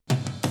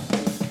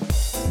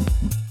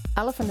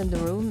Elephant in the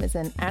Room is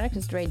an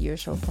anarchist radio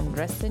show from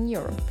Dresden,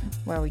 Europe,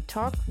 where we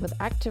talk with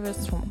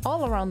activists from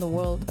all around the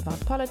world about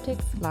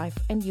politics, life,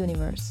 and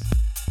universe.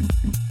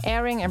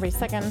 Airing every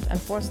second and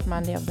fourth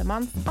Monday of the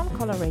month on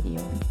Color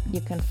Radio.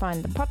 You can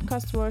find the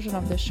podcast version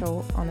of the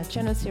show on the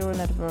Channel Zero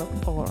network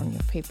or on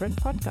your favorite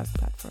podcast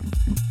platform.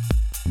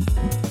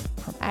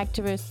 From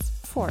activists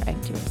for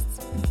activists.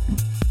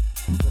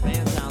 The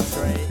band sounds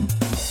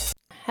great.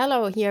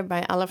 Hello, here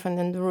by Elephant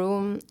in the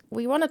Room.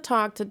 We want to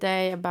talk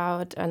today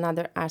about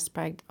another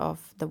aspect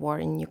of the war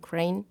in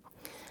Ukraine.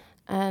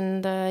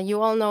 And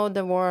you all know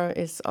the war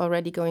is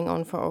already going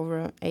on for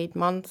over 8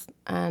 months.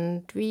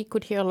 And we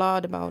could hear a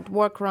lot about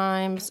war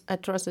crimes,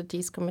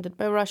 atrocities committed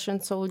by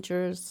Russian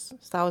soldiers,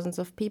 thousands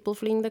of people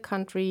fleeing the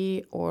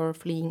country or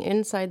fleeing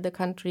inside the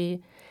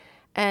country.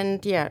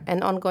 And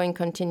an ongoing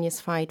continuous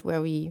fight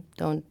where we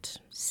don't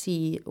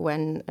see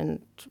when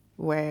and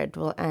where it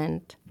will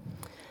end.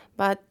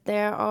 But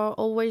there are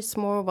always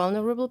more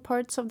vulnerable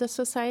parts of the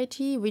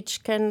society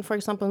which can, for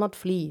example, not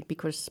flee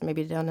because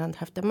maybe they don't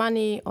have the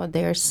money or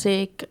they are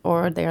sick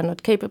or they are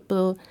not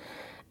capable.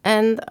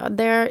 And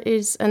there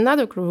is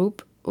another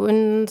group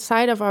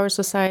inside of our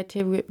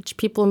society which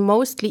people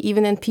mostly,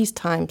 even in peace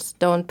times,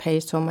 don't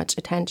pay so much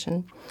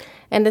attention.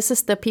 And this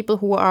is the people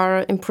who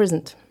are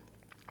imprisoned.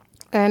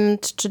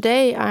 And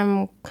today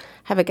I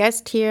have a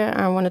guest here.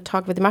 I want to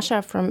talk with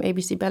Masha from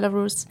ABC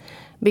Belarus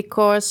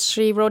because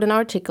she wrote an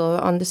article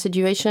on the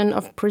situation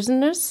of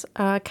prisoners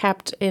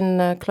kept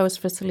in closed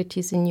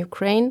facilities in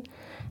Ukraine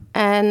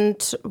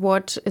and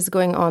what is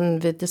going on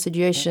with the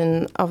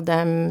situation of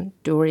them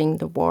during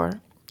the war.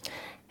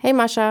 Hey,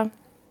 Masha.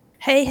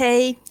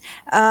 Hey.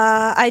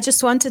 I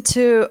just wanted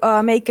to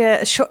make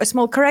a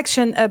small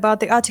correction about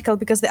the article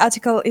because the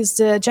article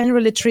is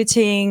generally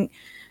treating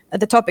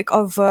the topic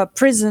of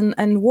prison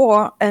and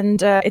war,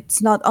 and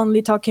it's not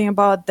only talking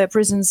about the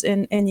prisons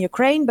in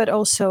Ukraine, but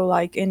also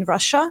like in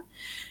Russia.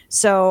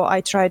 So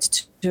I tried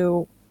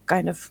to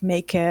kind of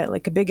make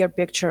a bigger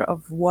picture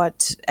of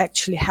what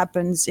actually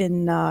happens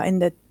in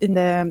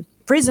the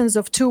prisons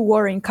of two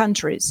warring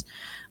countries.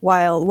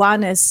 While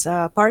one is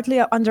partly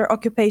under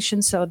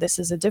occupation, so this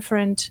is a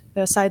different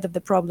side of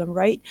the problem,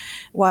 right?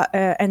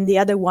 And the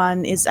other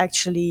one is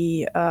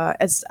actually,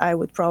 as I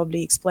would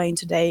probably explain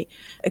today,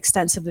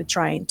 extensively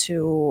trying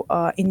to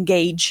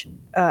engage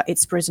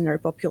its prisoner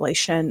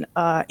population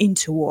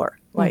into war,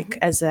 like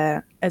as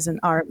an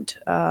armed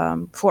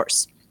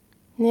force.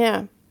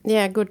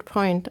 Yeah, good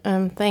point.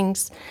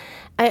 Thanks.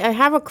 I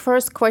have a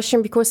first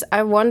question because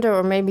I wonder,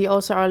 or maybe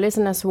also our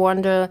listeners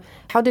wonder,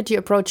 how did you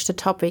approach the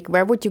topic?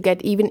 Where would you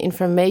get even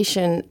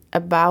information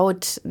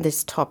about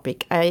this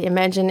topic? I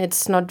imagine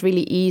it's not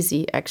really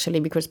easy,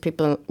 actually, because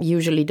people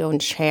usually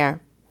don't share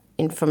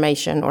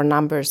information or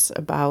numbers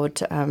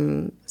about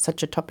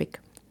such a topic.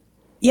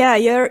 Yeah,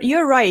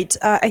 you're right.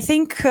 I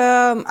think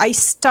I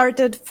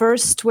started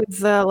first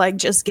with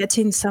just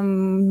getting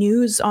some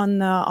news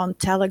on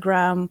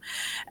Telegram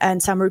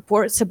and some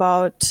reports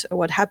about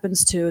what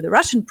happens to the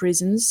Russian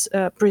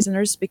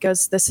prisoners,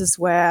 because this is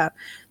where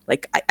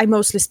I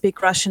mostly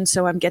speak Russian,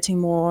 so I'm getting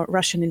more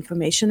Russian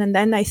information. And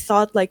then I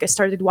thought, I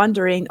started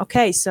wondering,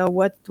 okay, so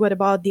what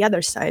about the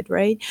other side,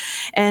 right?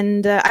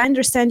 And I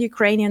understand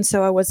Ukrainian,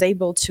 so I was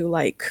able to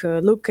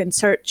look and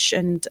search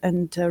and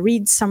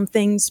read some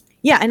things.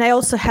 Yeah, and I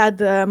also had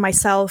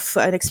myself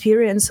an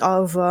experience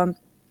of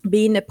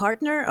being a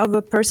partner of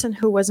a person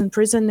who was in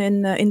prison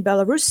in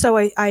Belarus. So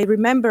I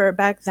remember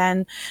back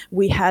then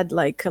we had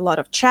a lot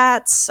of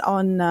chats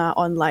on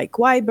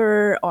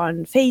Viber,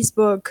 on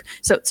Facebook.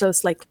 So it's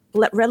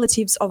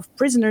relatives of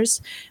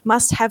prisoners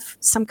must have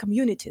some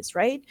communities,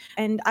 right?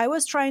 And I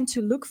was trying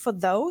to look for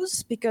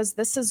those because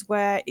this is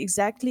where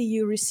exactly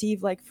you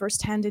receive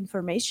firsthand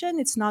information.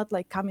 It's not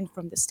coming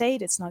from the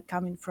state, it's not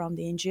coming from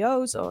the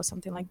NGOs or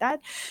something like that.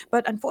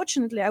 But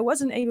unfortunately, I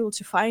wasn't able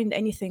to find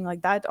anything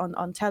like that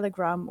on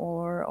Telegram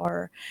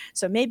or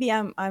so maybe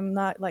I'm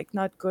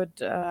not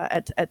good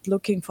at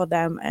looking for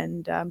them,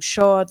 and I'm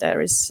sure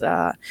there is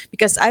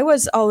because I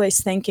was always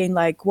thinking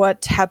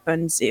what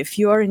happens if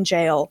you're in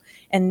jail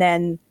and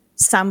then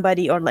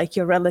somebody or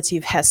your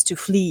relative has to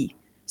flee.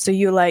 So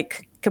you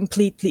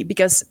completely,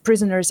 because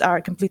prisoners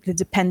are completely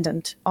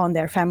dependent on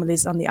their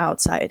families on the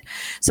outside.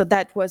 So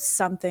that was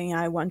something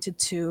I wanted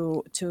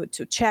to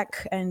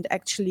check, and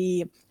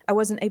actually I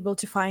wasn't able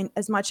to find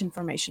as much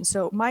information.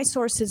 So my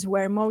sources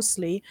were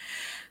mostly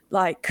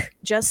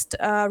just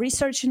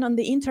researching on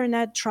the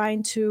internet,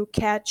 trying to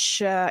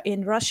catch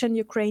in Russian,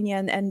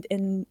 Ukrainian, and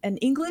in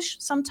English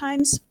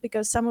sometimes,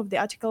 because some of the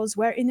articles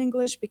were in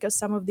English, because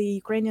some of the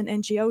Ukrainian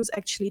NGOs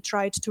actually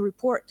tried to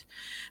report,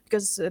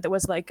 because there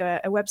was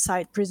a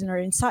website,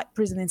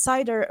 Prison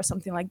Insider or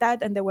something like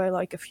that, and there were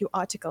a few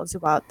articles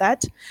about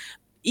that,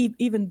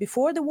 even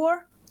before the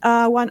war,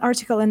 one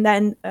article, and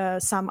then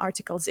some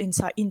articles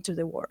into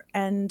the war.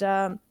 And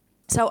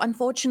So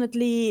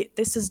unfortunately,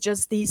 this is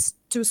just these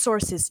two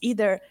sources,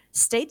 either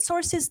state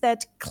sources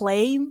that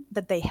claim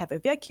that they have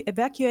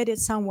evacuated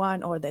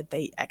someone or that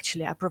they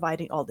actually are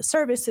providing all the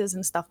services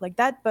and stuff like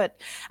that. But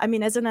I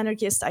mean, as an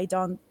anarchist, I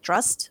don't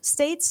trust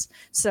states.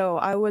 So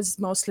I was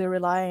mostly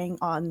relying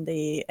on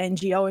the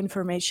NGO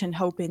information,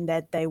 hoping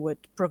that they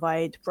would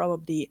provide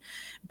probably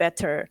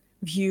better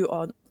view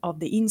of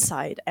the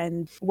inside.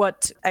 And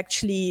what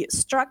actually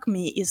struck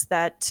me is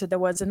that there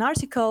was an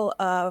article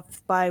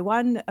by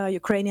one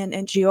Ukrainian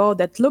NGO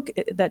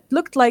that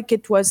looked like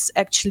it was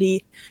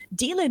actually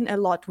dealing a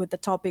lot with the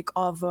topic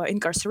of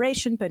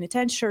incarceration,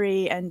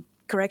 penitentiary, and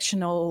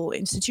correctional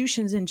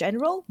institutions in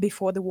general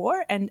before the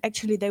war. And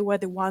actually they were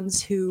the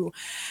ones who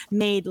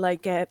made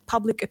like a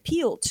public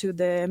appeal to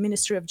the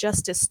Ministry of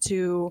Justice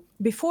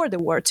before the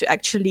war to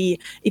actually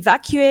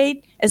evacuate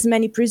as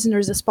many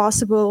prisoners as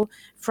possible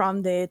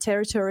from the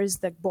territories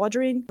that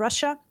bordering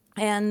Russia,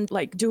 and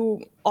like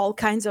do all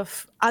kinds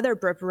of other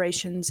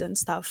preparations and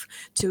stuff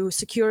to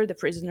secure the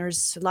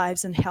prisoners'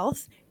 lives and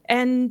health.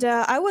 And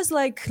I was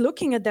like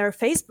looking at their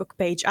Facebook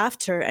page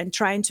after and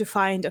trying to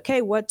find,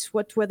 okay, what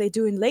were they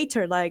doing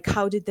later? Like,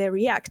 how did they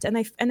react? And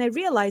I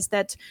realized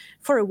that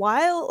for a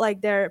while,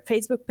 like their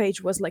Facebook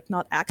page was like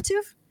not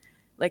active,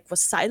 like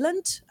was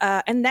silent.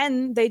 And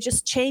then they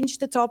just changed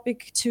the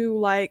topic to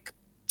like,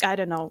 I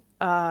don't know,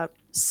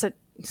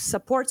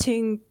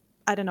 supporting,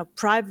 I don't know,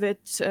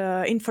 private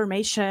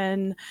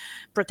information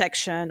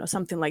protection or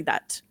something like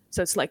that.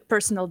 So it's like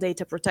personal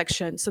data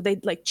protection. So they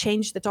like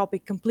changed the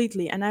topic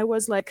completely. And I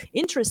was like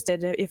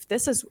interested if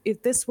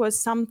this was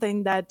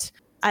something that,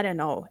 I don't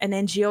know, an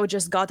NGO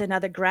just got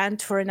another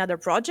grant for another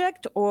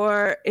project,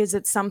 or is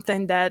it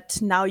something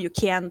that now you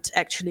can't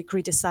actually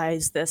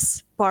criticize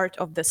this part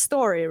of the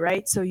story,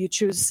 right? So you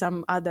choose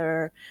some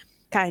other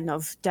kind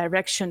of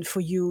direction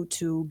for you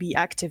to be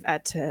active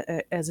at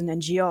as an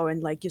NGO,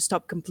 and like you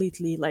stop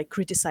completely like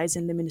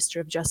criticizing the Ministry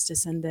of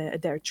Justice and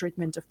their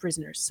treatment of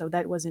prisoners. So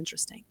that was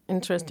interesting.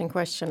 Interesting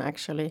question,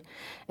 actually.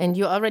 And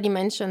you already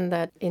mentioned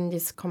that in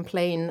this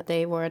complaint,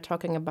 they were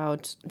talking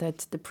about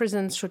that the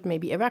prisons should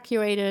maybe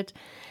evacuated.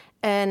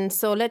 And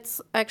so let's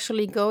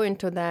actually go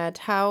into that.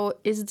 How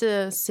is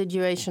the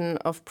situation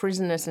of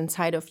prisoners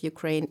inside of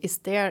Ukraine? Is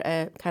there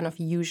a kind of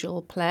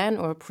usual plan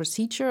or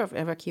procedure of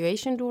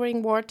evacuation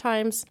during war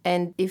times?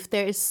 And if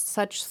there is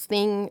such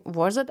thing,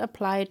 was it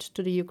applied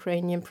to the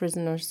Ukrainian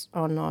prisoners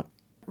or not?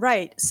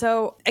 Right.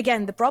 So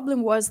again, the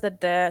problem was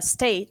that the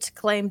state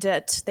claimed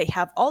that they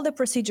have all the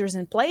procedures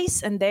in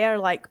place and they are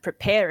like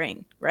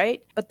preparing,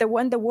 right? But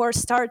when the war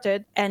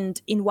started, and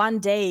in 1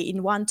 day,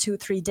 in 1, 2,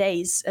 3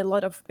 days, a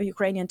lot of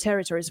Ukrainian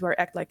territories were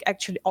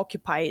actually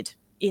occupied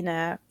in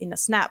a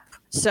snap.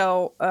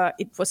 So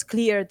it was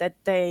clear that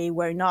they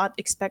were not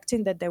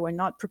expecting, that they were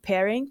not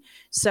preparing.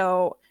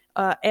 So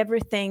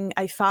everything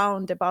I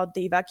found about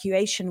the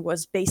evacuation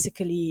was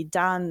basically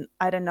done,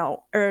 I don't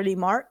know, early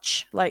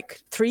March, like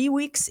 3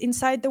 weeks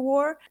inside the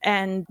war.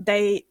 And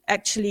they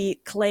actually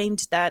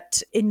claimed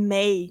that in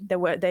May,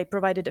 they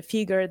provided a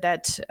figure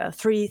that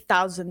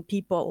 3,000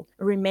 people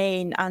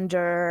remain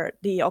under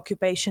the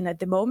occupation at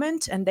the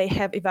moment, and they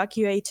have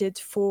evacuated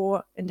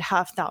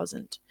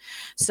 4,500.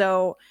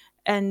 So,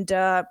 and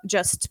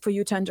just for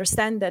you to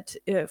understand that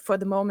for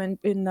the moment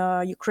in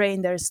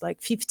Ukraine, there's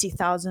like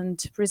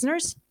 50,000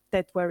 prisoners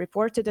that were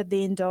reported at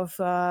the end of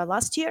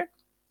last year.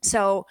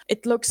 So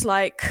it looks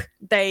like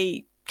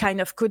they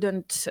kind of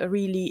couldn't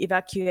really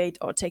evacuate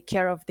or take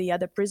care of the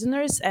other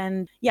prisoners.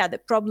 And yeah, the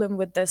problem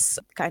with this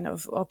kind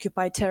of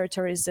occupied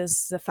territories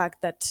is the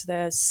fact that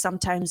there's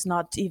sometimes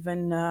not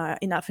even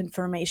enough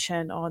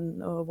information on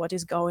what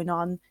is going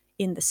on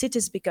in the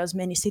cities, because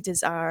many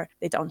cities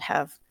they don't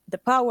have the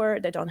power,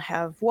 they don't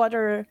have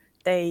water,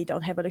 they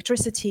don't have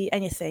electricity,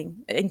 anything,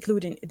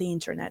 including the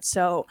internet.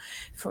 So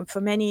for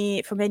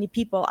many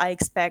people, I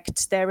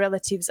expect their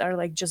relatives are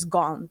like just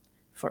gone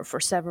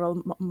for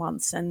several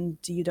months, and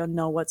you don't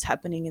know what's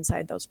happening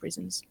inside those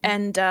prisons.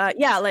 And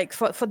yeah, like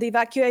for the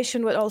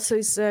evacuation, what also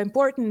is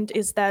important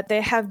is that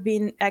there have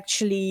been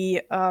actually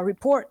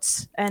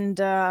reports. And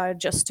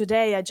just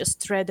today, I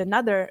just read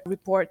another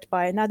report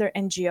by another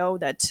NGO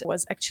that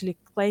was actually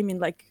claiming,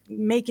 like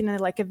making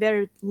a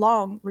very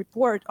long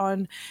report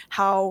on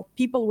how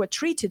people were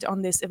treated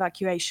on this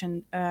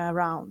evacuation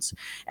rounds.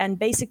 And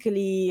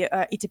basically,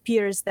 it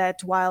appears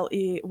that while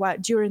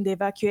during the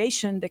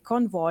evacuation, the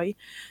convoy,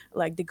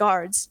 like the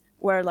guards,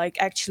 were like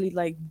actually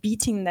like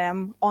beating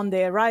them on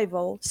their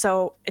arrival.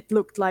 So it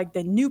looked like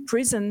the new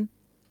prison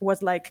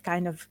was like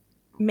kind of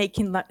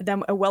making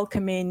them a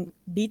welcoming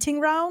beating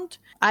round.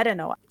 I don't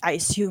know. I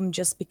assume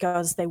just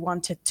because they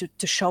wanted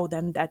to show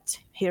them that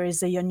here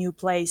is your new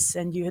place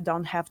and you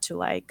don't have to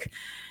like,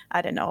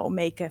 I don't know,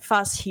 make a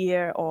fuss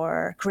here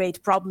or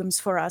create problems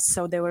for us.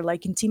 So they were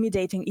like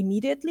intimidating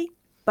immediately.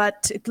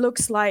 But it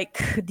looks like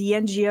the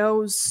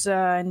NGOs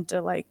and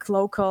like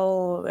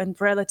local and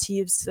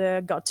relatives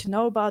got to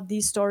know about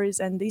these stories,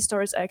 and these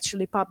stories are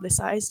actually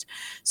publicized.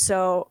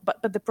 So,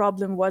 but the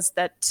problem was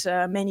that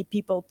many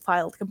people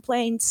filed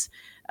complaints.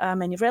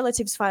 Many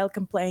relatives filed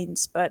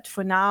complaints, but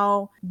for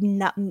now,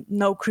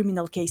 no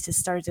criminal cases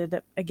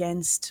started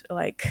against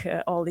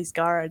all these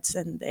guards,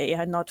 and they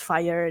are not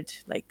fired.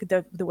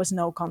 There was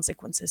no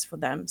consequences for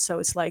them. So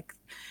it's like,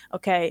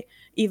 okay,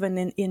 even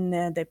in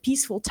the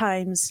peaceful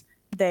times,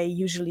 they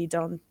usually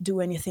don't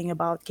do anything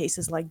about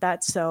cases like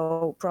that.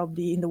 So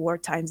probably in the war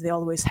times, they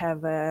always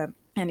have an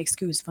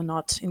excuse for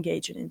not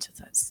engaging into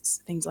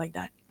things like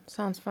that.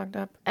 Sounds fucked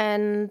up.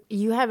 And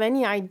you have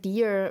any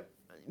idea,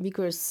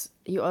 because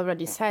you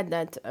already said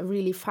that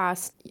really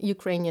fast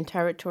Ukrainian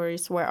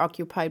territories were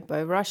occupied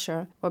by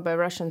Russia or by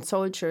Russian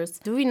soldiers.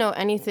 Do we know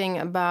anything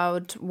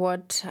about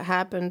what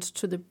happened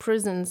to the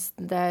prisons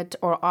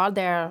or are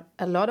there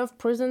a lot of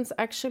prisons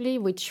actually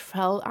which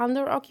fell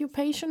under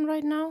occupation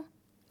right now?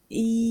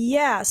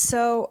 Yeah,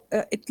 so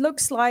it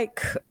looks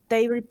like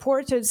they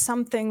reported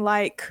something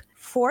like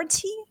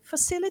 40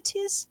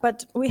 facilities,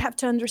 but we have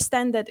to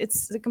understand that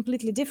it's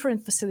completely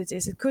different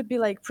facilities. It could be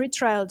like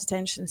pretrial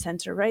detention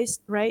center, right?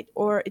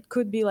 Or it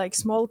could be like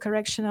small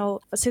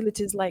correctional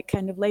facilities, like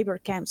kind of labor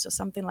camps or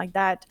something like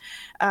that.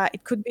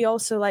 It could be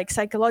also like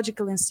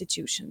psychological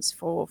institutions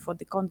for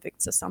the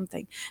convicts or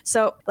something.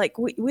 So like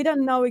we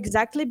don't know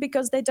exactly,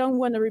 because they don't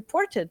want to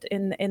report it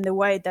in the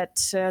way that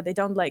they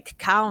don't like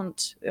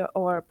count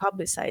or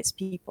publicize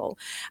people.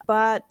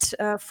 But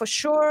for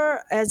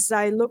sure, as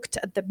I looked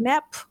at the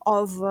map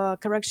of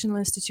correctional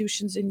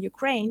institutions in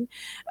Ukraine,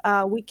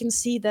 we can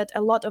see that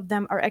a lot of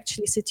them are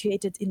actually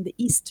situated in the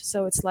east.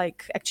 So it's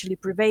like actually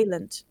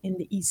prevalent in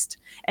the east.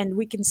 And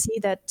we can see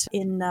that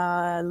in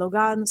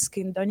Lugansk,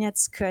 in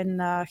Donetsk, and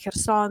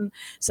Kherson.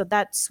 So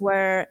that's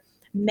where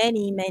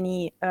many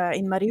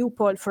in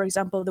Mariupol, for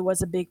example, there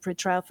was a big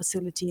pretrial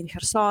facility. In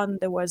Kherson,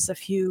 there was a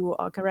few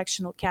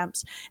correctional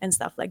camps and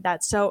stuff like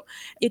that. So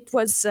it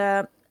was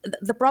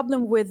the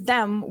problem with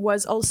them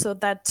was also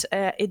that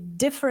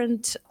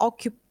different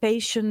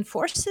occupation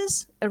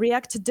forces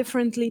reacted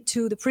differently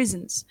to the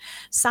prisons.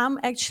 Some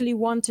actually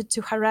wanted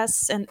to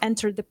harass and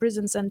enter the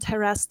prisons and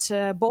harassed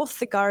both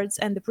the guards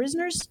and the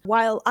prisoners,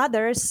 while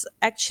others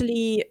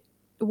actually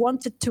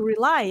wanted to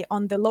rely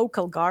on the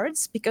local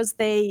guards because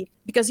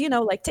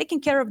like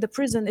taking care of the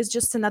prison is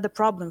just another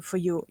problem for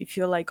you if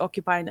you're like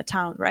occupying a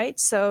town, right?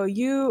 So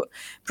you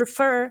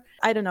prefer,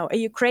 I don't know, a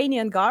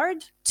Ukrainian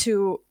guard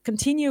to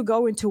continue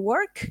going to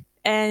work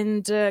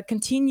and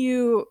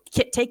continue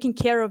taking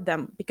care of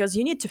them, because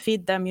you need to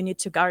feed them, you need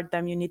to guard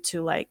them, you need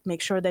to like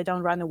make sure they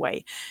don't run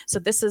away. So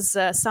this is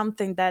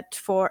something that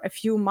for a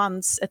few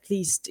months, at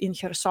least in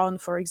Kherson,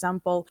 for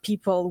example,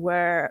 people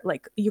were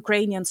like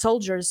Ukrainian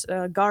soldiers,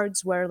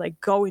 guards were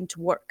like going to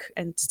work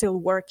and still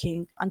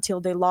working until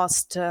they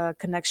lost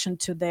connection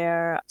to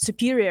their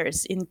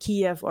superiors in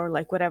Kiev or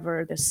like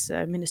whatever this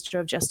Ministry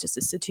of Justice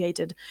is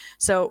situated.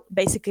 So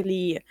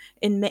basically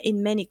in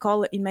many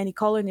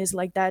colonies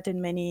like that,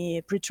 in many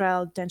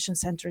pretrial detention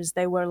centers,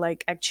 they were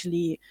like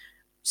actually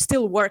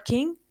still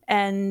working,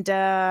 and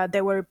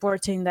they were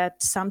reporting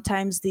that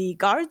sometimes the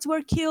guards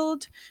were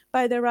killed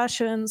by the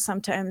Russians,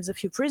 sometimes a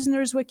few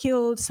prisoners were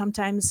killed,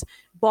 sometimes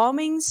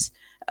bombings,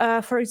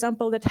 for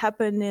example, that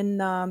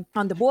happen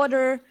on the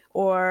border,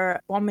 or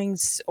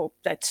bombings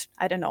that,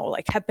 I don't know,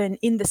 like happen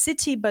in the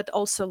city, but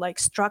also like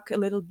struck a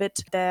little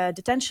bit the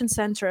detention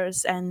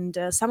centers. And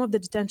some of the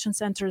detention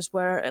centers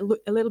were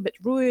a little bit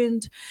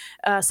ruined.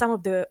 Some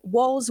of the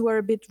walls were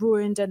a bit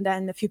ruined, and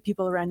then a few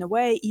people ran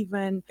away.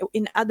 Even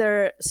in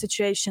other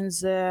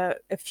situations, a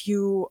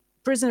few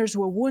prisoners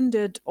were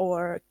wounded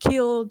or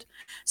killed.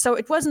 So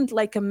it wasn't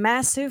like a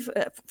massive,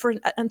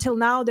 until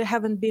now, there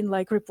haven't been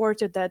like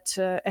reported that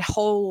a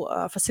whole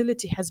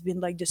facility has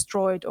been like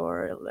destroyed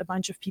or a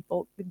bunch of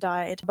people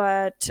died.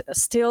 But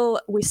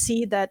still, we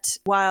see that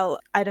while,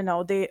 I don't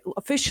know, the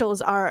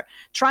officials are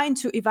trying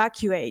to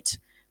evacuate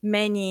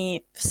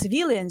many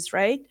civilians,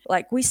 right?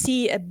 Like we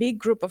see a big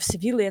group of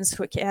civilians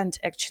who can't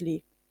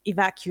actually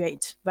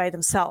evacuate by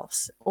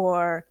themselves,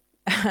 or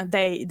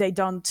they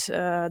don't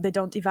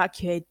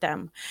evacuate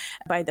them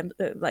by them,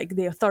 like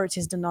the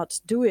authorities do not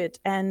do it,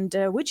 and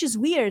which is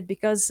weird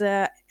because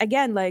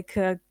again, like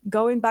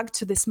going back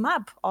to this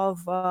map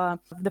of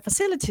the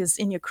facilities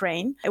in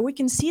Ukraine, we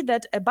can see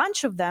that a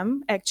bunch of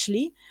them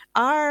actually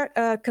are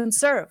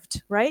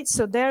conserved, right?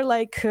 So they're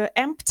like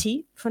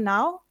empty for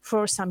now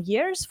for some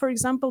years, for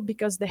example,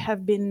 because there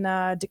have been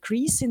a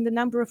decrease in the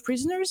number of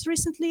prisoners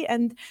recently,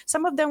 and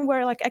some of them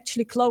were like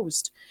actually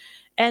closed.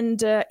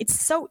 And it's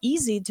so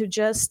easy to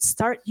just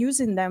start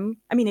using them.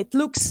 I mean, it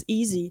looks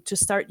easy to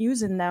start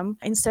using them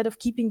instead of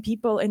keeping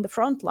people in the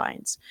front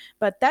lines.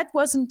 But that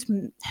wasn't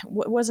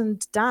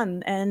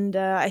done. And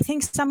I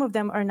think some of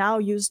them are now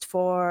used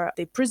for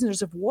the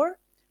prisoners of war,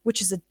 which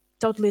is a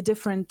totally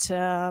different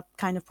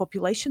kind of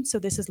population. So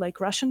this is like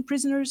Russian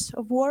prisoners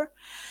of war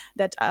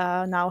that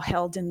are now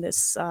held in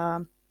this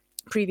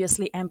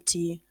previously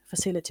empty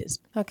facilities.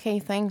 Okay,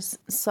 thanks.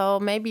 So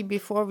maybe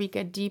before we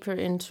get deeper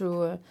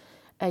into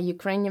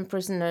Ukrainian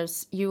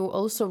prisoners, you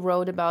also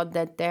wrote about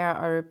that there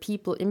are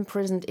people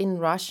imprisoned in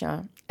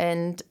Russia,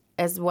 and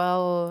as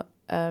well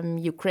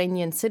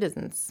Ukrainian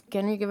citizens.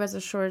 Can you give us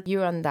a short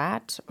view on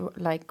that?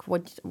 Like,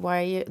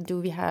 why do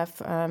we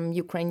have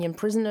Ukrainian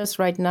prisoners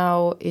right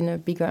now in a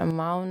bigger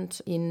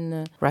amount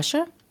in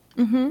Russia?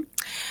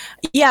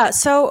 Yeah,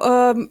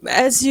 so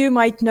as you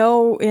might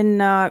know,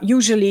 in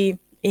usually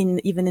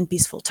even in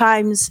peaceful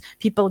times,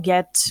 people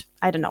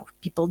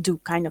people do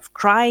kind of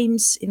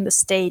crimes in the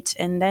state,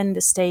 and then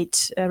the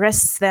state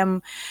arrests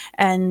them.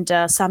 And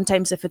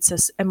sometimes, if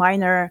it's a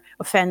minor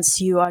offense,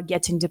 you are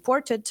getting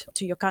deported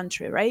to your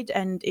country, right?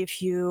 And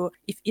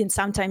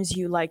sometimes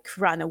you like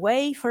run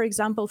away, for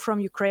example, from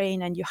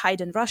Ukraine, and you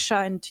hide in Russia,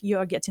 and you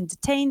are getting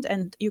detained,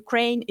 and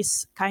Ukraine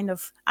is kind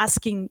of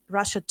asking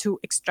Russia to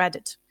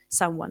extradite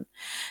someone.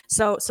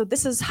 So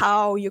this is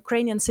how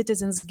Ukrainian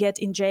citizens get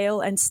in jail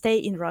and stay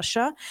in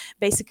Russia.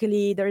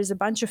 Basically, there is a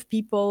bunch of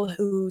people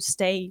who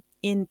stay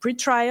in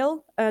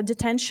pretrial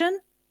detention,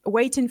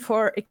 waiting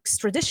for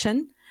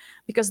extradition,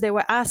 because they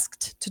were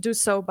asked to do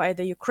so by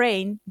the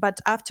Ukraine. But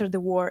after the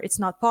war, it's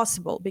not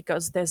possible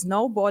because there's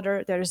no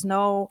border, there is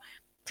no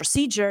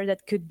procedure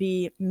that could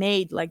be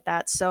made like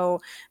that. So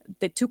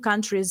the two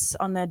countries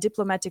on a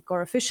diplomatic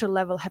or official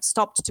level have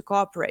stopped to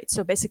cooperate.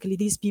 So basically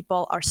these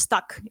people are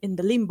stuck in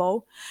the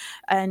limbo,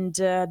 and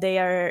they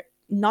are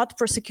not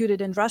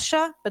prosecuted in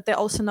Russia, but they're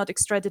also not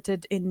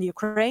extradited in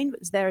Ukraine.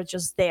 They're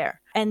just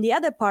there. And the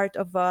other part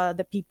of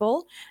the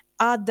people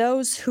are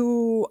those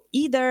who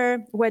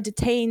either were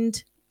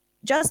detained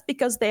just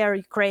because they are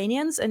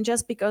Ukrainians and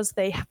just because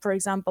they, for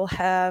example,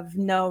 have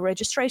no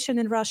registration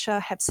in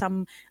Russia, have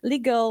some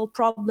legal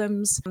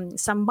problems,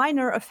 some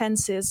minor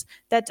offenses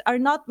that are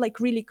not like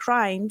really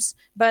crimes,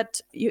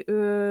 but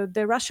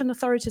the Russian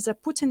authorities are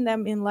putting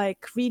them in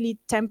like really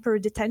temporary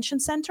detention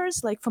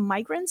centers, like for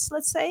migrants,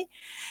 let's say.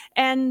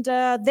 And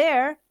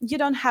there you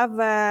don't have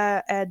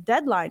a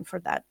deadline for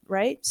that,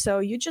 right? So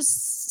you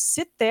just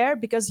sit there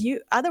because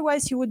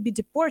otherwise you would be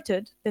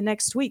deported the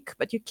next week,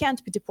 but you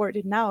can't be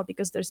deported now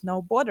because there's no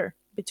border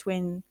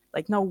between,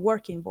 like no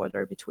working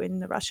border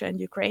between Russia and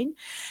Ukraine.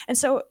 And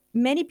so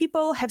many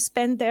people have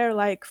spent there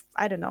like,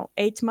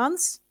 8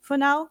 months for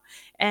now.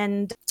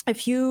 And a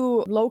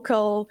few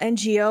local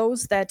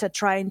NGOs that are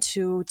trying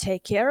to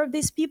take care of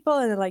these people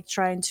and like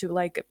trying to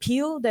like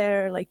appeal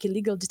their like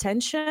illegal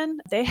detention,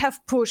 they have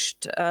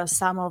pushed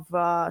some of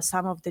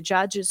the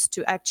judges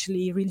to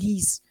actually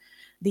release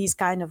these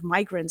kind of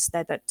migrants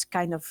that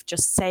kind of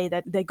just say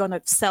that they're going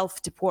to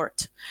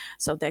self-deport.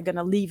 So they're going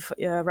to leave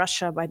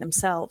Russia by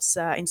themselves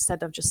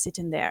instead of just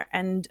sitting there.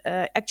 And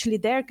actually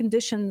their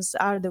conditions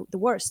are the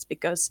worst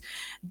because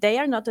they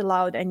are not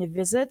allowed any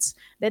visits.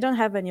 They don't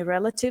have any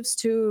relatives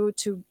to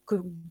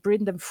could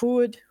bring them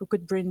food, who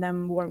could bring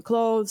them warm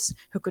clothes,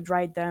 who could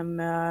write them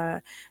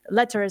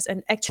letters.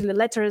 And actually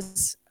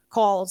letters,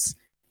 calls,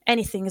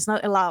 anything is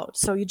not allowed.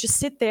 So you just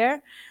sit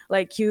there,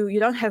 like you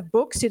don't have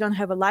books, you don't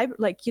have a library,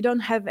 like you don't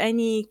have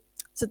any.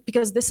 So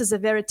because this is a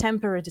very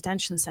temporary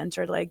detention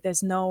center, like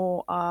there's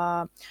no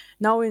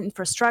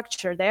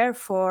infrastructure there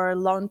for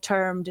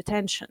long-term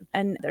detention,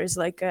 and there's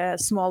like a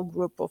small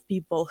group of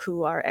people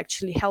who are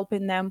actually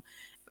helping them,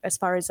 as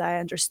far as I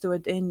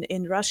understood,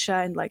 in Russia,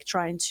 and like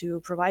trying to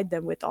provide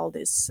them with all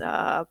this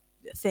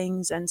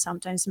things, and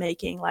sometimes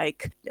making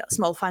like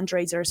small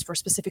fundraisers for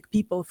specific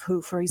people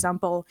who, for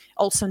example,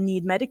 also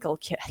need medical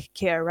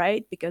care,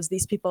 right? Because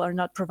these people are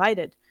not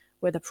provided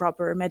with a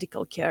proper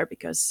medical care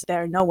because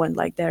they're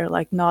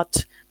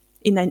not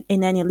in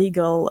any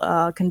legal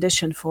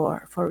condition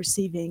for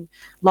receiving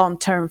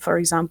long-term, for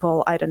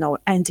example,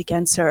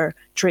 anti-cancer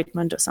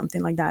treatment or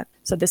something like that.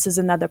 So this is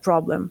another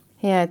problem.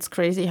 Yeah, it's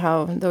crazy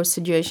how those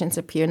situations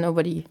appear.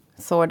 Nobody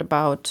thought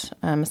about,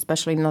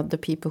 especially not the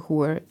people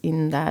who are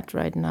in that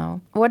right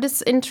now. What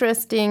is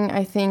interesting,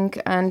 I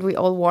think, and we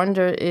all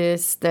wonder,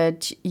 is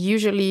that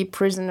usually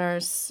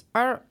prisoners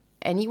are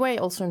anyway,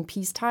 also in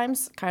peace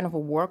times, kind of a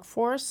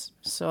workforce.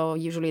 So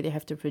usually they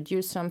have to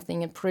produce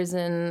something in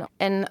prison.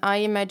 And I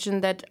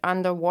imagine that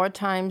under war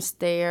times,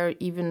 they are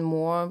even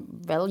more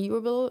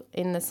valuable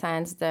in the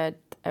sense that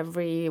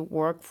every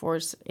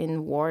workforce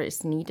in war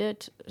is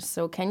needed.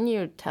 So can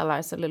you tell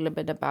us a little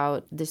bit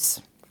about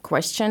this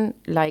question?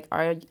 Like,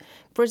 are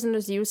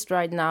prisoners used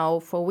right now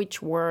for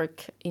which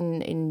work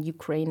in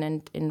Ukraine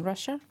and in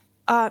Russia?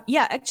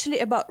 Yeah, actually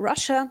about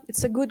Russia,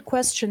 it's a good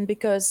question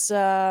because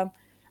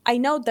I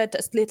know that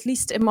at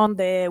least among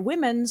the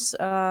women's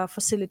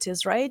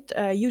facilities, right?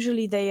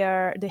 Usually they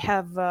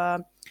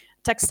have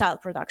textile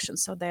production,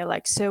 so they're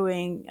like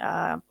sewing,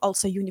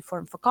 also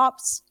uniform for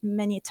cops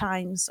many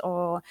times,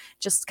 or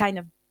just kind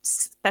of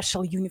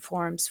special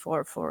uniforms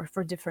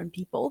for different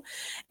people.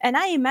 And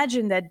I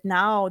imagine that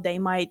now they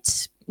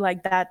might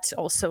like that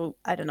also,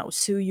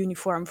 sew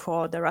uniform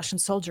for the Russian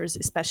soldiers,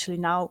 especially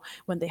now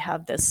when they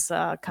have this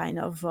kind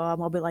of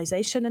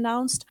mobilization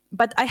announced.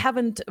 But I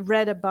haven't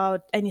read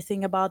about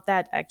anything about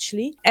that,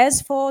 actually.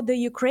 As for the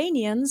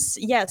Ukrainians,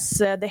 yes,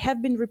 there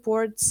have been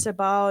reports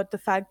about the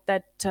fact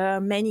that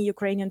many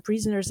Ukrainian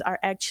prisoners are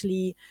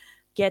actually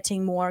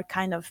getting more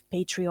kind of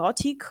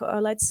patriotic,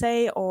 let's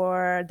say,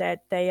 or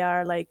that they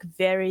are like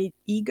very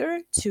eager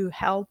to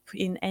help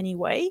in any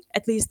way.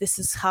 At least this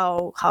is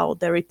how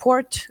the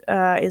report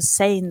is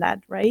saying that,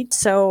 right?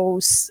 So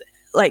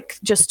like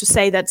just to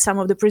say that some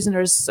of the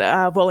prisoners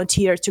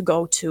volunteer to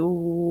go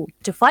to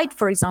fight,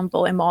 for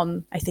example,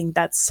 among, I think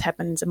that's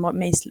happens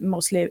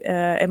mostly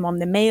among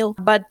the male,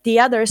 but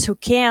the others who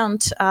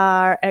can't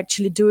are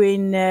actually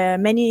doing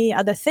many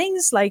other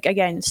things, like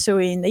again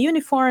sewing the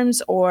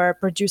uniforms or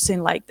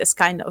producing like this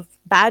kind of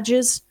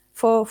badges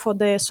for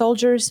the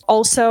soldiers.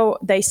 Also,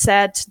 they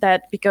said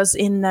that because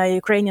in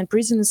Ukrainian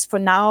prisons for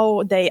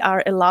now, they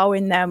are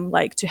allowing them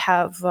like to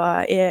have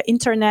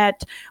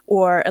internet,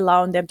 or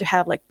allowing them to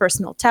have like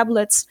personal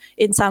tablets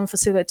in some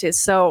facilities.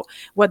 So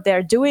what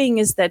they're doing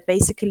is that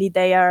basically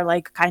they are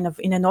like kind of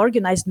in an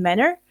organized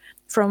manner.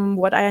 From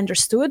what I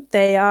understood,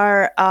 they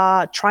are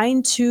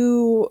trying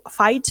to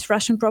fight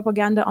Russian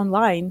propaganda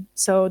online.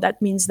 So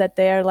that means that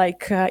they're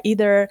like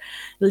either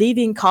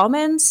leaving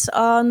comments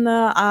on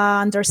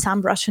under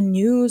some Russian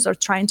news, or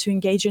trying to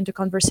engage into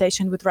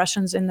conversation with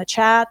Russians in the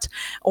chat,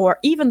 or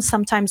even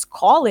sometimes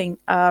calling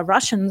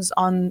Russians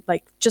on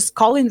like just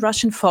calling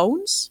Russian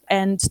phones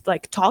and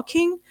like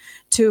talking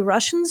to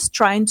Russians,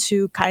 trying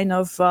to kind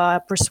of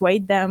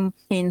persuade them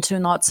into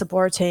not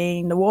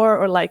supporting the war,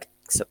 or like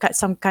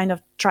some kind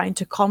of trying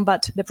to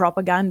combat the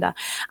propaganda.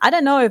 I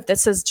don't know if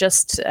this is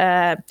just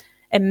a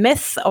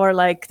myth, or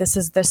like this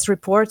is this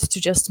report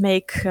to just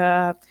make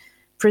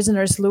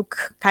prisoners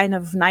look kind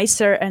of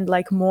nicer and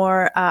like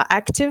more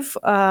active,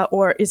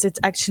 or is it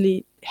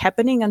actually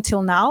happening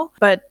until now?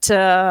 But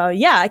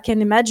yeah, I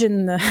can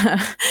imagine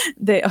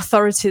the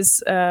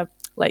authorities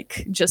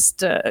like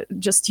just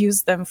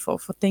use them for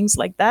things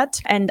like that.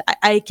 And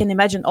I can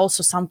imagine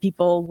also some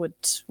people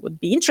would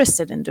be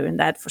interested in doing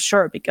that for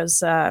sure,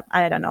 because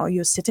I don't know,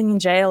 you're sitting in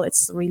jail,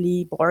 it's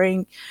really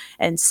boring,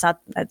 and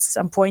at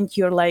some point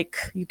you're like,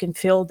 you can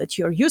feel that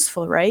you're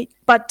useful, right?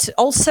 But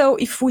also,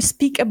 if we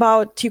speak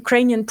about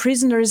Ukrainian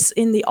prisoners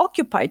in the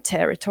occupied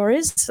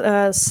territories,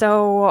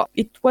 so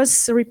it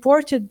was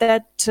reported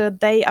that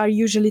they are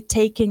usually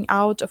taken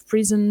out of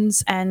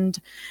prisons and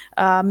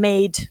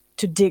made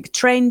to dig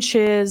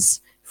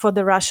trenches for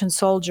the Russian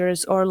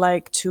soldiers, or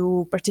like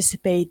to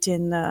participate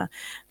in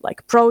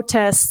like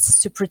protests,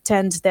 to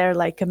pretend they're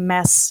like a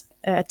mass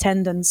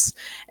attendance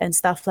and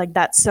stuff like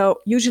that.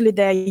 So usually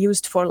they're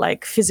used for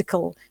like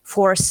physical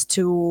force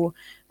to,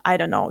 I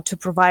don't know, to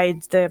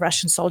provide the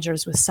Russian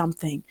soldiers with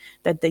something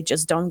that they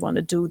just don't want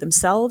to do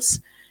themselves.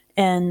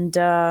 And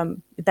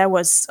there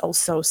was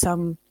also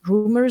some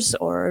rumors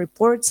or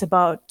reports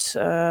about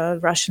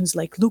Russians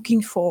like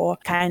looking for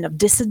kind of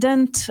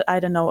dissident, I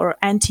don't know, or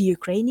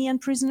anti-Ukrainian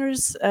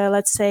prisoners,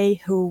 let's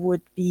say, who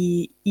would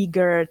be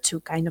eager to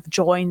kind of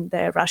join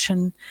the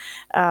Russian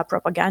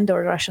propaganda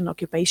or Russian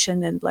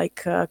occupation, and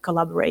like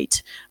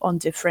collaborate on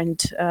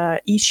different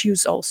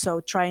issues,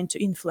 also trying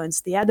to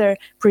influence the other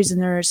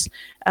prisoners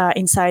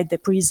inside the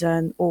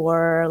prison,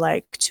 or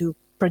like to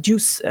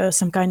produce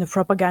some kind of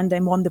propaganda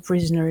among the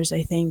prisoners.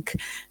 I think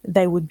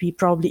they would be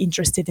probably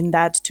interested in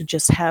that, to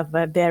just have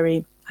a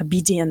very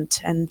obedient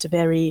and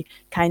very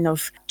kind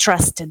of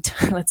trusted,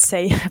 let's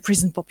say,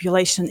 prison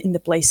population in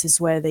the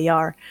places where they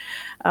are,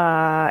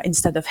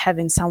 instead of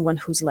having someone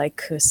who's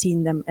like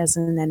seeing them as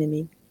an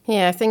enemy.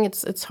 Yeah, I think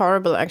it's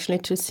horrible actually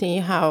to see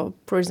how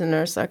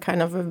prisoners are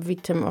kind of a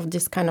victim of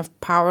this kind of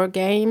power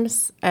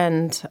games.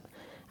 And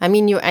I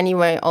mean, you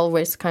anyway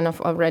always kind of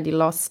already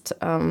lost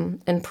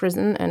in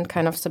prison and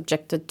kind of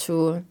subjected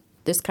to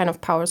this kind of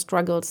power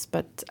struggles.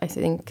 But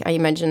I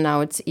imagine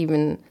now it's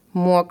even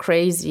more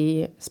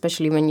crazy,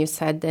 especially when you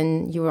said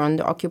then you were on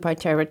the occupied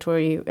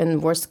territory. In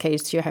worst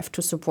case, you have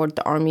to support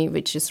the army,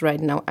 which is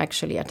right now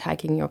actually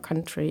attacking your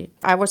country.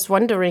 I was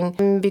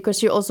wondering,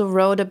 because you also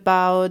wrote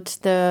about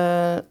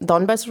the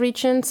Donbas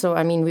region. So,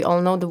 I mean, we all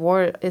know the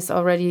war is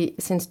already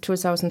since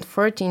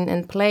 2014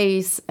 in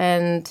place,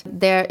 and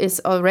there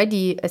is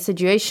already a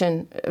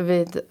situation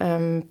with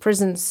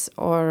prisons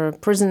or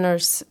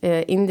prisoners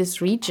in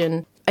this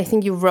region. I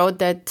think you wrote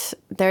that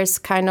there's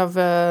kind of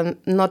a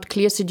not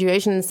clear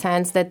situation in the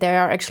sense that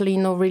there are actually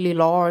no really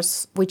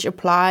laws which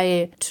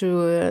apply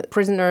to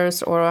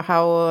prisoners, or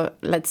how,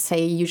 let's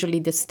say, usually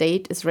the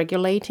state is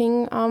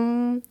regulating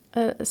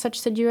such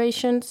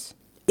situations.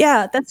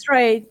 Yeah, that's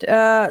right.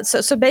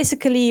 So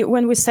basically,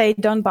 when we say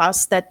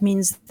Donbas, that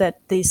means that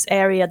this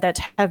area that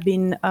have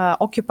been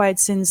occupied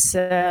since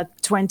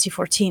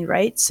 2014,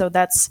 right? So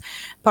that's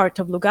part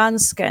of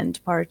Lugansk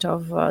and part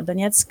of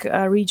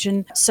Donetsk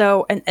region.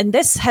 So, and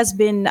this has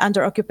been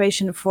under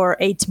occupation for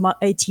 8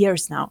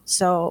 years now.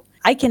 So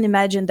I can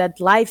imagine that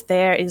life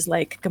there is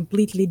like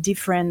completely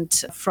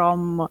different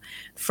from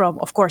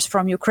of course,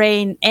 from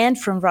Ukraine and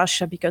from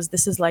Russia, because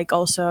this is like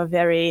also a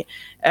very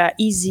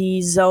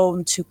easy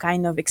zone to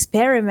kind of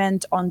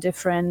experiment on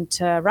different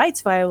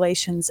rights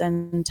violations,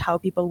 and how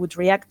people would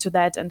react to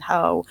that, and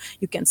how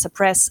you can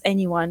suppress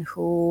anyone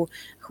who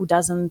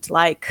doesn't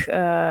like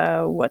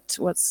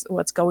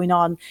what's going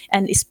on.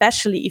 And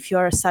especially if you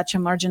are such a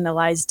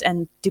marginalized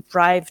and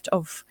deprived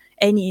of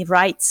any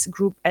rights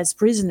group as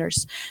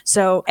prisoners.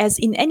 So as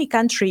in any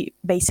country,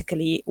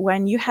 basically,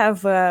 when you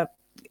have a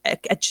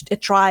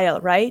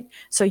trial, right?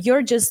 So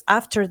you're just,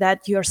 after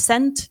that, you're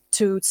sent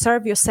to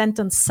serve your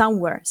sentence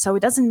somewhere. So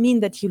it doesn't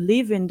mean that you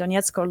live in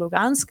Donetsk or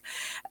Lugansk.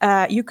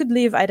 You could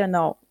live, I don't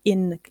know,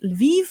 in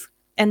Lviv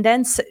and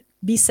then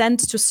be sent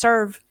to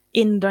serve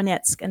in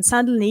Donetsk, and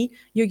suddenly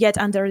you get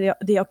under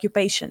the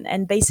occupation.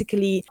 And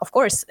basically, of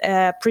course,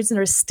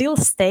 prisoners still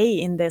stay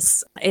in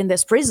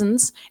these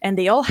prisons, and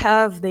they all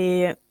have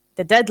the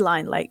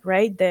deadline, like,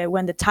 right,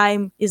 when the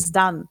time is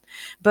done.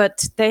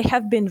 But there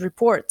have been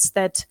reports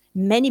that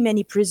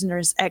many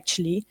prisoners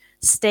actually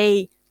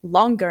stay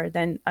longer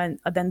than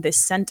these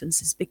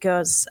sentences,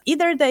 because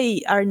either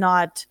they are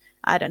not,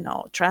 I don't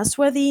know,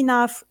 trustworthy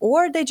enough,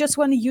 or they just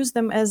want to use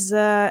them as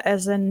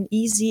an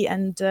easy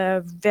and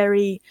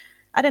very,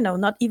 I don't know,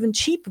 not even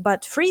cheap,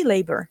 but free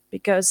labor,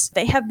 because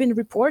they have been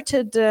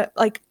reported,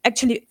 like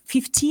actually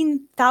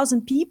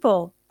 15,000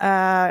 people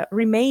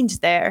remained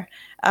there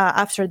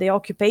after the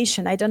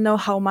occupation. I don't know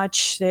how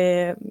much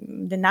the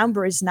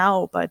number is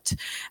now, but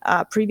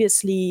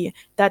previously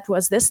that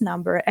was this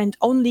number. And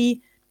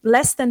only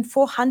less than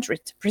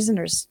 400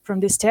 prisoners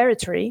from this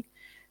territory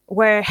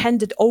were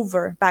handed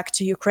over back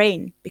to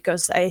Ukraine,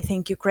 because I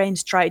think Ukraine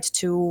tried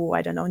to,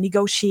 I don't know,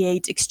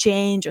 negotiate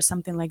exchange or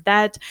something like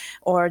that,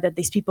 or that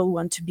these people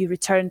want to be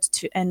returned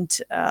to and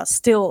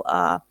still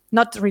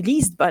not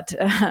released, but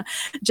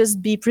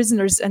just be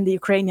prisoners in the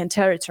Ukrainian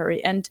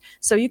territory. And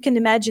so you can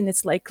imagine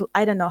it's like,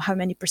 I don't know how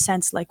many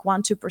percent, like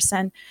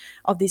 1-2%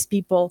 of these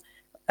people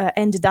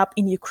ended up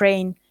in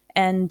Ukraine.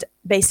 And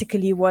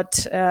basically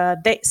what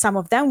some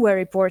of them were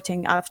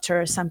reporting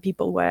after some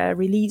people were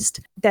released,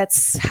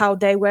 that's how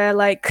they were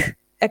like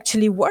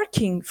actually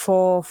working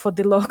for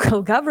the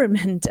local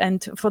government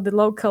and for the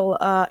local,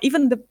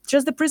 even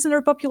just the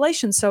prisoner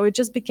population. So it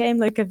just became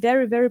like a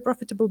very, very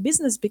profitable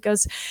business,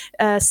 because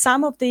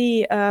some of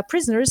the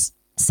prisoners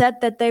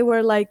said that they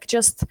were like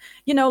just,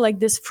 like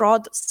these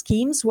fraud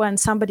schemes when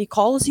somebody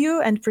calls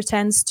you and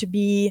pretends to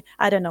be,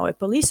 I don't know, a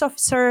police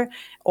officer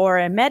or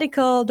a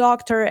medical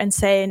doctor and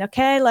saying,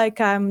 okay,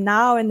 like I'm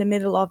now in the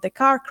middle of the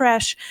car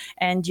crash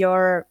and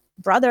your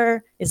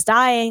brother is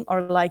dying,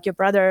 or like your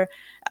brother,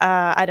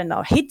 I don't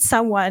know, hit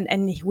someone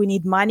and we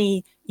need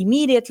money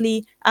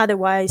immediately.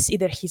 Otherwise,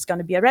 either he's going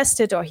to be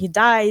arrested or he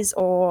dies,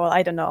 or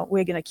I don't know,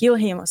 we're going to kill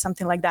him or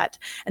something like that.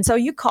 And so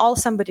you call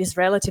somebody's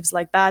relatives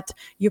like that,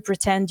 you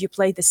pretend you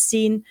play the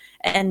scene,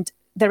 and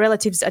the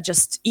relatives are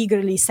just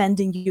eagerly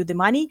sending you the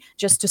money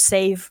just to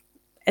save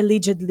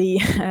allegedly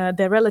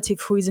the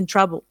relative who is in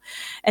trouble.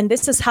 And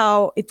this is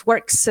how it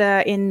works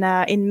in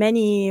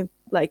many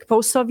like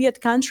post-Soviet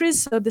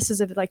countries. So this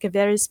is like a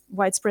very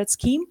widespread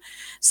scheme.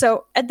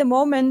 So at the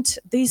moment,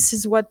 this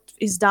is what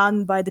is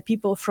done by the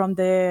people from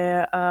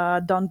the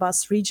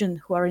Donbas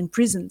region who are in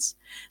prisons.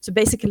 So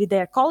basically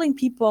they are calling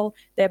people,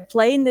 they're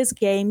playing these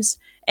games,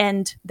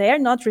 and they are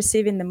not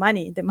receiving the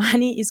money. The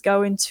money is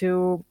going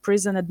to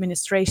prison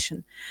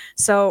administration.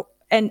 So,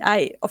 and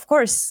of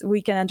course,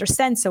 we can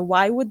understand. So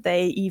why would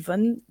they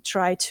even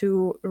try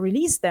to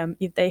release them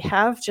if they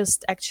have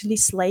just actually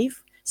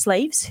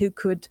slaves who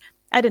could,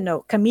 I don't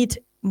know, commit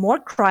more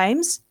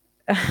crimes,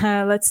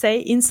 let's say,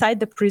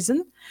 inside the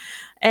prison,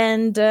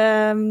 and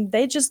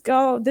this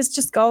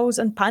just goes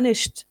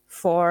unpunished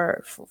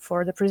for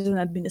the prison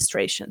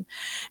administration.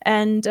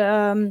 And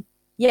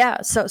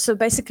so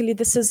basically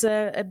this is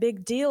a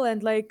big deal.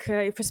 And like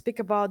if we speak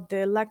about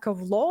the lack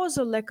of laws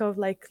or lack of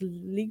like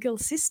legal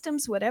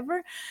systems,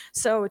 whatever,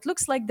 so it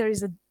looks like there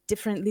is a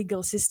different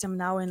legal system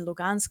now in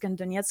Lugansk and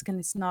Donetsk, and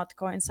it's not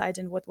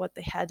coinciding with what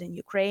they had in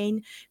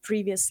Ukraine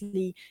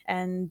previously.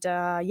 And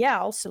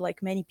also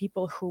like many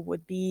people who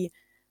would be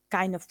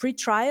kind of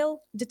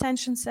pre-trial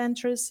detention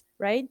centers,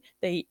 right?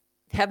 They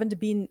haven't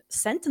been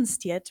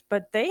sentenced yet,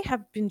 but they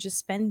have been just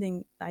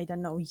spending, I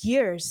don't know,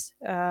 years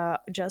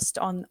just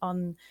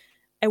on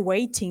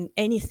awaiting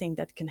anything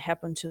that can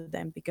happen to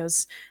them.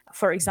 Because,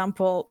 for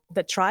example,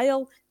 the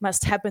trial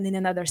must happen in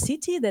another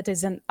city that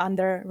is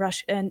under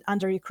Russian,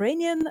 under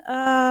Ukrainian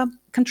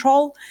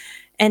control,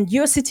 and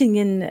you're sitting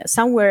in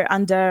somewhere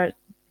under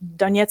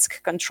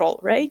Donetsk control,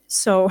 right?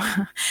 So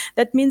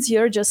that means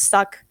you're just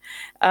stuck.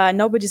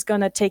 Nobody's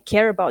going to take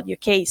care about your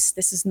case.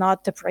 This is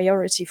not a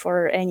priority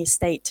for any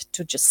state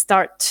to just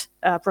start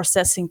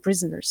processing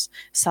prisoners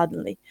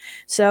suddenly.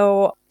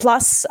 So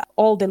plus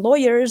all the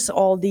lawyers,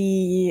 all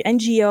the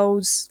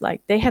NGOs,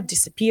 like they have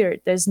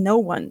disappeared. There's no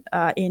one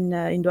in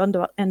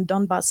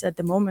Donbas at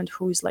the moment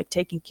who is like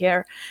taking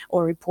care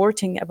or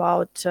reporting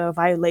about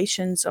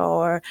violations,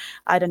 or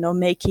I don't know,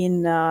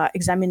 making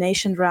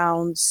examination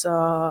rounds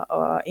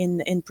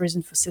in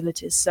prison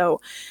facilities.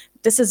 So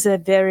this is a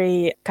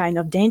very kind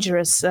of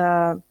dangerous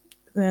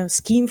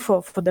scheme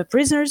for the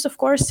prisoners, of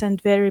course,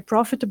 and very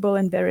profitable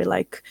and very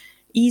like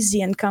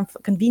easy and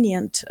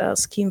convenient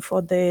scheme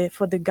for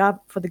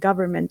the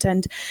government.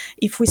 And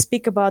if we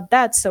speak about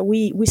that, so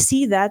we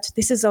see that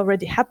this is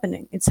already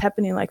happening. It's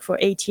happening like for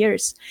 8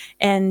 years,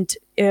 and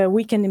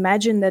we can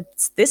imagine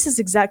that this is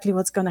exactly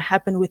what's going to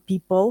happen with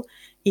people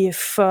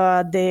if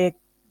the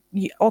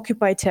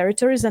occupied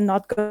territories are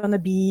not going to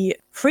be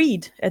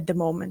freed at the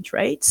moment,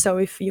 right? So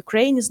if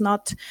Ukraine is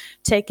not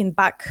taking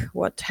back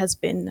what has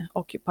been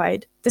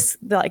occupied,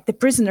 like the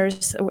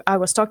prisoners I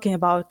was talking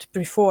about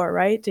before,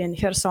 right, in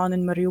Kherson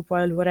and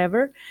Mariupol,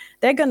 whatever,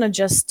 they're going to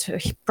just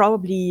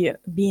probably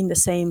be in the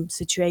same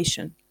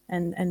situation.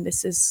 And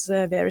this is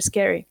very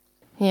scary.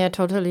 Yeah,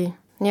 totally.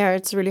 Yeah,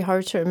 it's really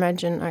hard to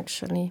imagine,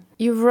 actually.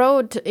 You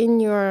wrote in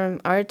your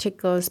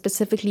article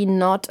specifically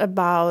not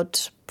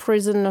about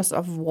prisoners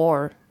of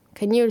war.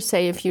 Can you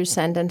say a few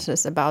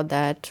sentences about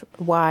that?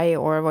 Why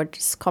or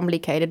what's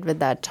complicated with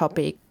that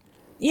topic?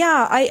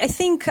 Yeah, I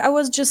think I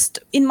was just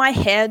in my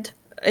head,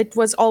 it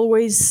was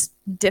always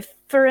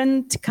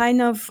different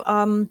kind of,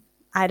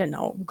 I don't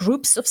know,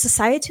 groups of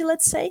society,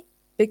 let's say.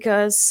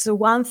 Because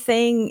one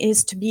thing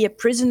is to be a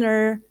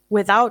prisoner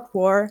without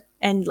war,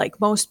 and like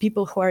most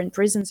people who are in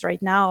prisons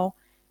right now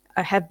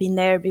have been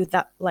there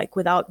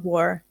without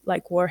war.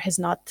 Like war has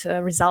not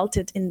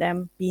resulted in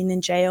them being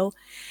in jail,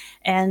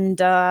 and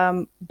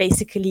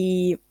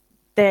basically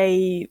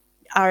they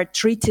are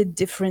treated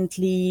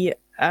differently.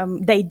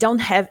 They don't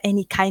have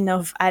any kind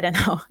of, I don't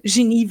know,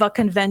 Geneva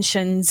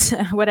Conventions,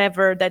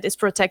 whatever, that is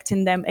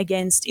protecting them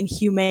against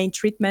inhumane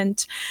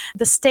treatment.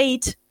 The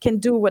state can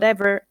do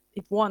whatever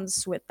it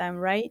wants with them,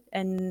 right?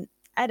 And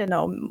I don't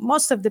know,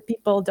 most of the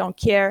people don't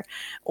care,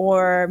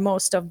 or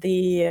most of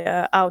the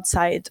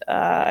outside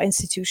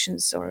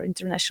institutions or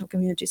international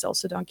communities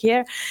also don't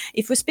care.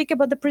 If we speak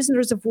about the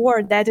prisoners of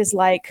war, that is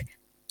like,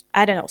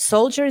 I don't know,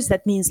 soldiers.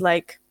 That means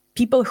like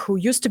people who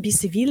used to be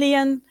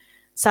civilian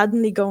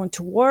suddenly go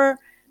into war.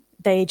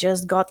 They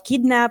just got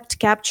kidnapped,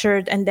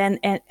 captured, and then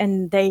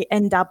and they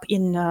end up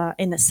in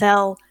a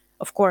cell.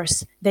 Of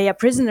course, they are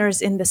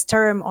prisoners in this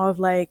term of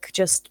like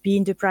just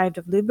being deprived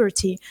of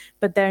liberty,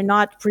 but they're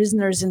not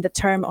prisoners in the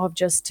term of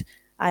just,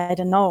 I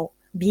don't know,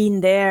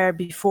 being there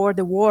before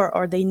the war,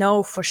 or they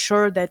know for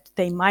sure that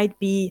they might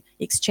be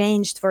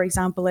exchanged, for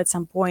example, at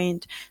some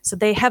point. So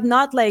they have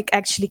not like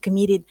actually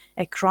committed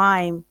a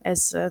crime,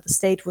 as the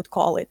state would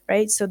call it,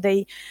 right? So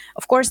they,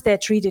 of course, they're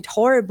treated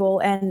horrible.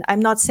 And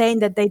I'm not saying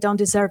that they don't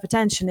deserve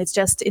attention. It's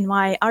just in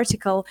my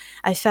article,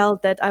 I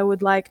felt that I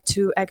would like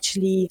to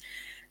actually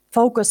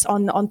focus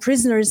on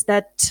prisoners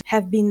that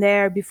have been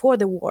there before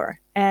the war.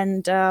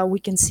 And we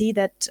can see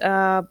that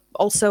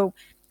also,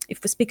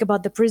 if we speak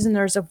about the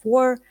prisoners of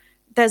war,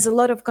 there's a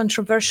lot of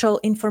controversial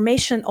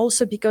information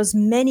also, because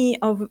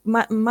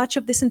much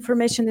of this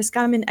information is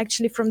coming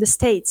actually from the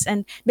states.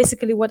 And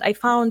basically what I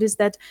found is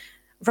that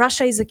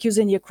Russia is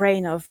accusing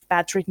Ukraine of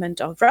bad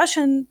treatment of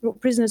Russian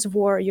prisoners of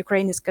war.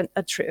 Ukraine is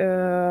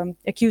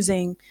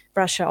accusing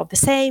Russia of the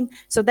same.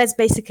 So that's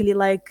basically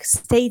like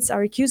states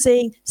are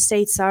accusing,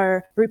 states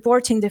are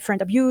reporting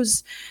different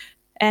abuse.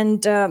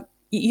 And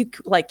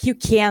you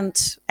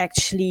can't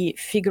actually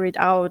figure it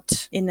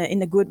out in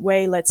a good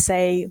way, let's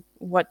say,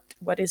 what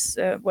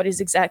is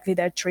exactly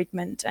their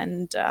treatment.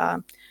 And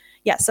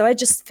so I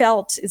just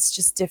felt it's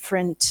just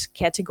different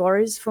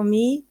categories for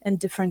me and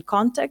different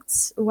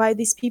contexts why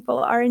these people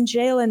are in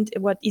jail and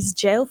what is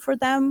jail for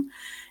them.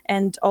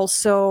 And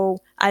also,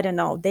 I don't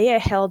know, they are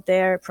held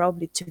there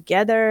probably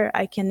together.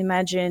 I can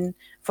imagine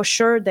for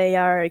sure they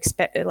are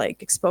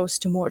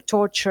exposed to more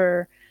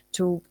torture,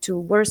 to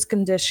worse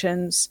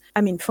conditions.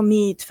 I mean, for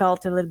me, it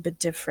felt a little bit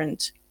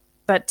different.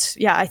 But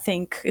yeah, I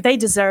think they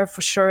deserve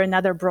for sure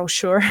another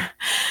brochure.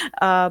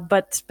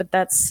 But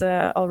that's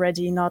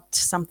already not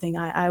something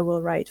I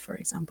will write, for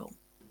example.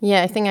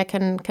 Yeah, I think I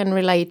can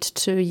relate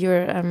to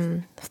your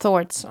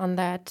thoughts on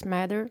that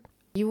matter.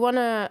 You want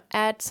to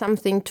add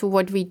something to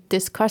what we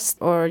discussed,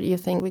 or you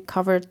think we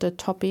covered the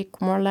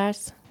topic more or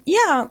less?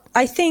 Yeah,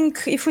 I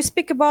think if we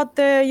speak about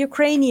the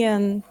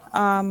Ukrainian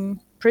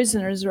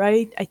prisoners,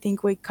 right, I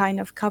think we kind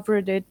of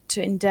covered it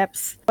in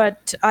depth.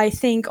 But I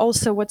think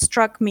also what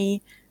struck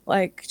me,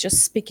 like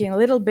just speaking a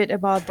little bit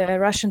about the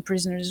Russian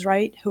prisoners,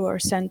 right, who are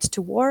sent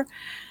to war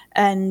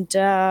and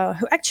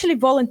who actually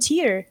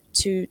volunteer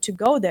to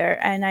go there.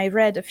 And I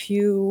read a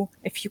few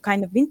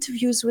kind of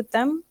interviews with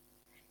them.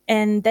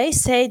 And they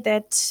say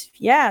that,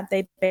 yeah,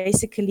 they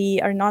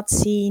basically are not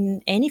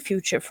seeing any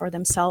future for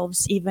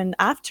themselves even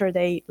after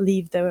they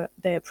leave the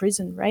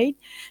prison, right?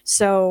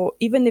 So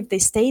even if they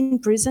stay in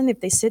prison,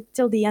 if they sit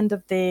till the end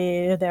of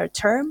their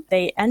term,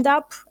 they end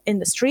up in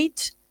the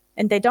street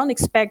and they don't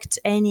expect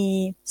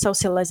any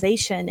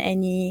socialization,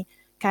 any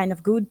kind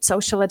of good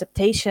social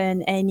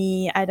adaptation,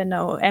 any, I don't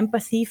know,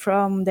 empathy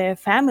from their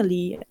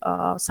family,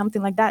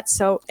 something like that.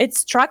 So it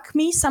struck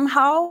me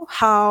somehow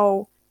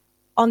how,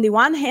 on the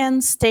one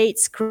hand,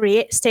 state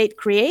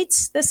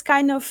creates this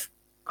kind of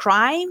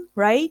crime,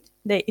 right?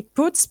 It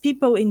puts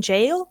people in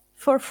jail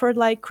for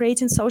like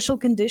creating social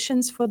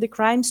conditions for the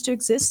crimes to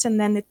exist, and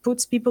then it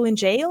puts people in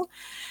jail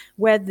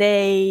where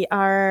they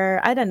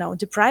are, I don't know,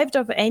 deprived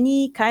of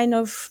any kind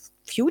of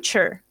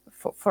future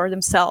for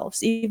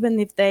themselves, even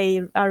if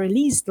they are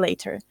released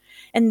later.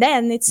 And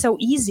then it's so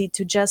easy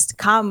to just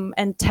come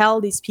and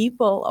tell these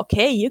people,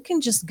 okay, you can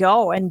just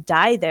go and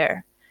die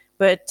there,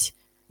 but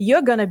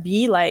you're gonna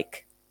be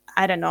like,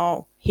 I don't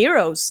know,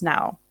 heroes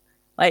now.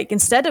 Like,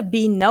 instead of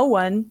being no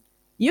one,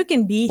 you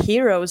can be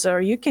heroes, or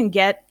you can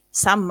get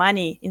some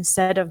money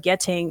instead of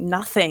getting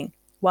nothing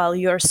while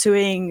you're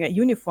sewing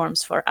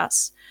uniforms for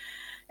us.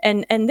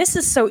 And this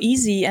is so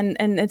easy, and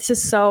it's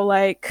just so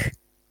like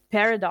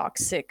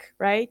paradoxic,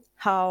 right?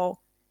 How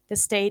the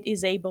state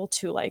is able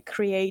to like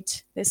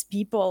create these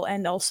people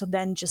and also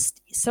then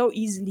just so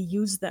easily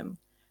use them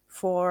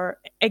for,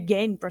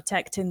 again,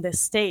 protecting the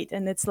state.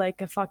 And it's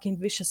like a fucking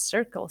vicious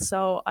circle.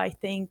 So I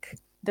think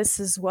this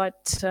is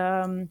what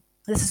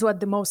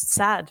the most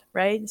sad,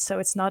 right? So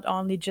it's not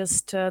only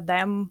just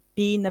them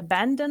being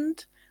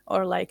abandoned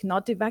or like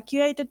not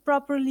evacuated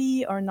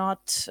properly, or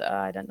not,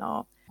 I don't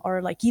know,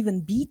 or like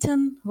even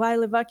beaten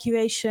while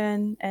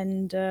evacuation,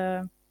 and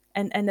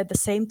at the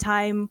same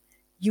time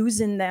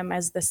using them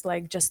as this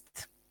like just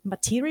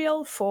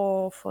material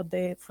for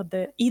the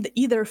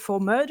either for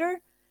murder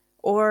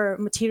or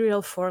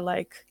material for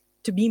like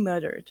to be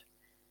murdered.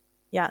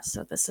 Yeah,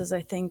 so this is,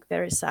 I think,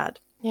 very sad.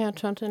 Yeah,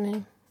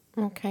 totally.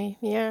 Okay,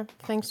 yeah,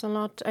 thanks a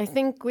lot. I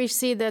think we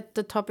see that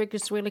the topic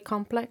is really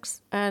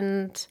complex.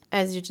 And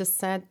as you just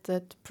said,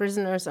 that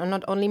prisoners are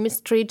not only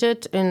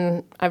mistreated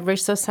in every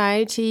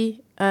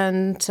society.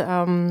 And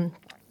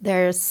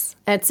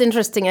it's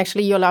interesting,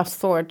 actually, your last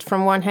thought.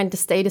 From one hand, the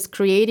state is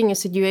creating a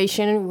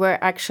situation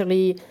where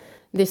actually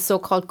these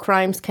so-called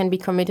crimes can be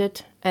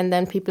committed, and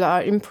then people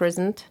are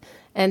imprisoned,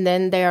 and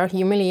then they are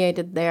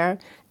humiliated there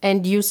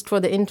and used for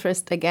the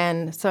interest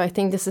again. So I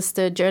think this is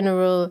the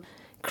general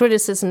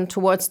criticism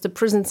towards the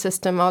prison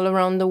system all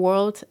around the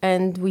world,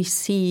 and we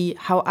see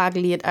how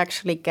ugly it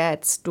actually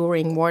gets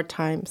during war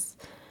times.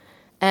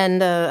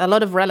 And a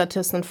lot of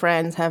relatives and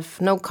friends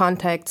have no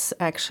contacts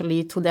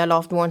actually to their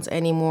loved ones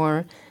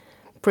anymore.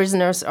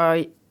 Prisoners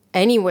are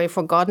anyway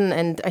forgotten,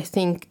 and I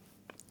think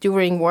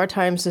during war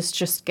times this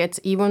just gets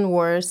even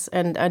worse.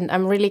 And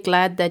I'm really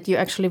glad that you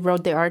actually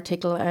wrote the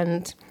article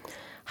and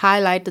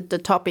highlighted the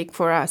topic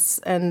for us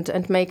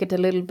and make it a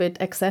little bit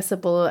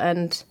accessible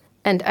and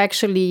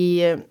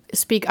actually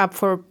speak up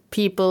for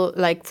people,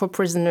 like for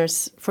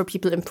prisoners, for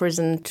people in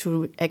prison,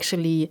 to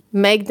actually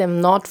make them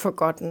not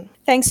forgotten.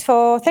 Thanks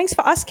for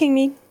asking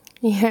me.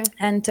 Yeah.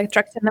 And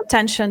attracting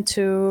attention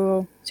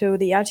to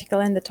the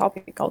article and the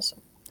topic also.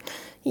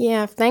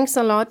 Yeah, thanks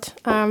a lot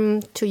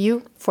to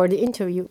you for the interview.